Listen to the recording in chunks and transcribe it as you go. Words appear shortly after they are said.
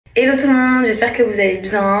Hello tout le monde, j'espère que vous allez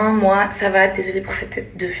bien. Moi ça va, désolée pour cette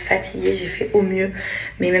tête de fatiguée, j'ai fait au mieux,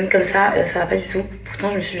 mais même comme ça va pas du tout.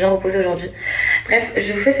 Pourtant je me suis bien reposée aujourd'hui. Bref,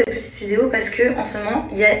 je vous fais cette petite vidéo parce que en ce moment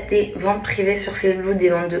il y a des ventes privées sur Cellblue, des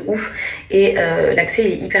ventes de ouf, et l'accès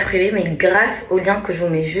est hyper privé, mais grâce au lien que je vous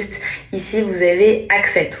mets juste ici, vous avez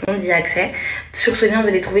accès. Tout le monde dit accès. Sur ce lien vous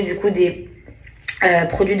allez trouver du coup des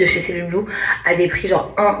produits de chez Cellblue à des prix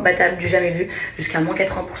genre imbattables du jamais vu, jusqu'à moins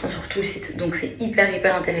 80% sur tout le site, donc c'est hyper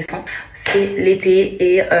intéressant. C'est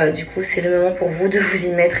l'été et du coup c'est le moment pour vous de vous y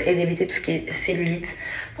mettre et d'éviter tout ce qui est cellulite.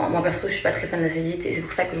 Bon, moi perso je suis pas très fan de la cellulite et c'est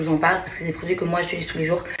pour ça que je vous en parle, parce que c'est des produits que moi j'utilise tous les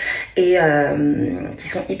jours et qui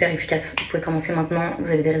sont hyper efficaces. Vous pouvez commencer maintenant,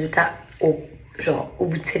 vous avez des résultats au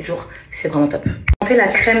bout de 7 jours, c'est vraiment top. La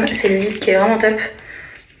crème cellulite qui est vraiment top,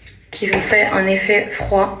 qui vous fait un effet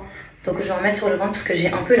froid. Donc je vais en mettre sur le ventre parce que j'ai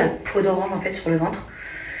un peu la peau d'orange en fait sur le ventre.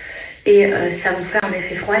 Et ça vous fait un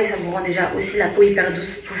effet froid et ça vous rend déjà aussi la peau hyper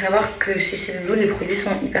douce. Faut savoir que chez Cellblue les produits sont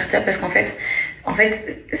hyper top parce qu'en fait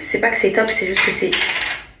c'est pas que c'est top, c'est juste que c'est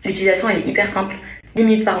l'utilisation elle est hyper simple. 10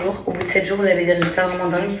 minutes par jour, au bout de 7 jours vous avez des résultats vraiment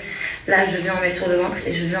dingues. Là je viens en mettre sur le ventre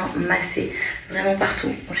et je viens masser vraiment partout.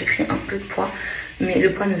 Bon, j'ai pris un peu de poids, mais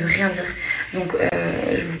le poids ne veut rien dire. Donc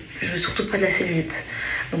je veux surtout pas de la cellulite.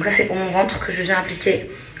 Donc ça c'est pour mon ventre que je viens appliquer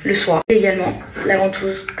le soir. Et également la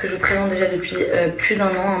ventouse que je présente déjà depuis plus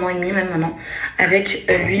d'un an et demi même maintenant, avec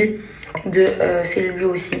l'huile de Cellblue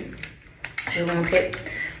aussi. Je vais vous montrer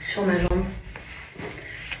sur ma jambe.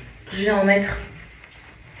 Je vais en mettre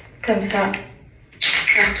comme ça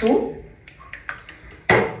partout.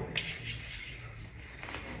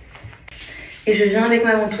 Et je viens avec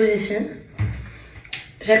ma ventouse ici.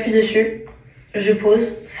 J'appuie dessus, je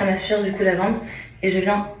pose, ça m'aspire du coup la jambe et je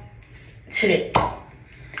viens tirer.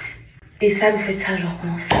 Et ça, vous faites ça genre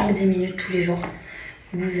pendant 5-10 minutes tous les jours.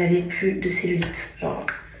 Vous avez plus de cellulite. Genre,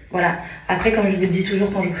 voilà. Après, comme je vous le dis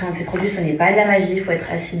toujours quand je vous présente ces produits, ce n'est pas de la magie, il faut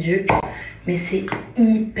être assidu. Mais c'est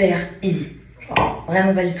hyper easy. Genre,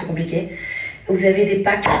 vraiment pas du tout compliqué. Vous avez des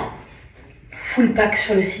packs, full pack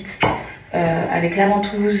sur le site, avec la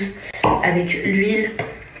ventouse, avec l'huile,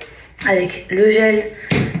 avec le gel,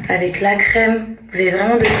 avec la crème. Vous avez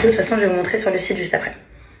vraiment de tout. De toute façon, je vais vous montrer sur le site juste après.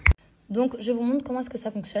 Donc, je vous montre comment est-ce que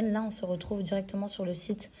ça fonctionne. Là, on se retrouve directement sur le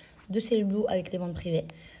site de Cellblue avec les ventes privées.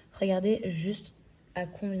 Regardez juste à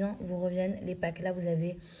combien vous reviennent les packs. Là, vous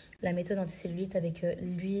avez la méthode anti-cellulite avec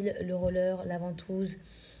l'huile, le roller, la ventouse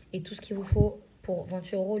et tout ce qu'il vous faut pour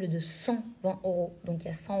 28 € au lieu de 120 €. Donc, il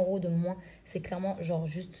y a 100 € de moins. C'est clairement genre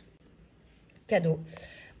juste cadeau.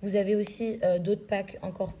 Vous avez aussi d'autres packs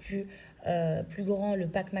encore plus grands. Le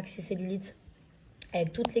pack Maxi Cellulite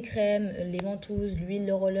avec toutes les crèmes, les ventouses, l'huile,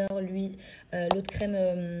 le roller, l'huile, l'autre crème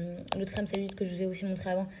cellulite que je vous ai aussi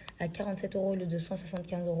montré avant à 47 € au lieu de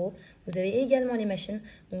 175 €. Vous avez également les machines.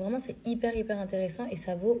 Donc vraiment c'est hyper intéressant et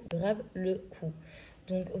ça vaut grave le coup.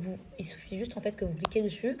 Donc il suffit juste en fait que vous cliquez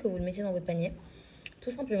dessus, que vous le mettiez dans votre panier,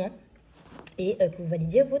 tout simplement, et que vous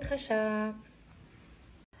validiez votre achat.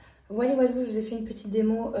 Voilà, je vous ai fait une petite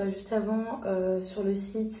démo juste avant sur le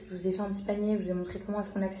site. Je vous ai fait un petit panier, je vous ai montré comment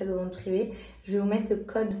est-ce qu'on accède aux ventes privées. Je vais vous mettre le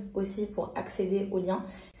code aussi pour accéder au lien.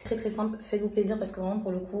 C'est très simple, faites-vous plaisir parce que vraiment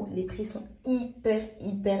pour le coup, les prix sont hyper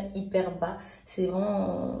bas. C'est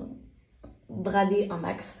vraiment bradé un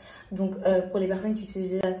max. Donc pour les personnes qui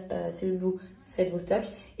utilisent Cellblue, faites vos stocks.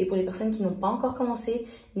 Et pour les personnes qui n'ont pas encore commencé,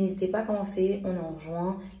 n'hésitez pas à commencer. On est en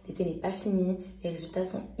juin, l'été n'est pas fini, les résultats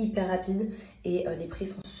sont hyper rapides et les prix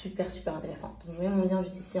sont super intéressants. Donc je vous mets mon lien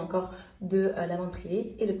juste ici encore de la vente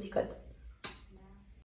privée et le petit code.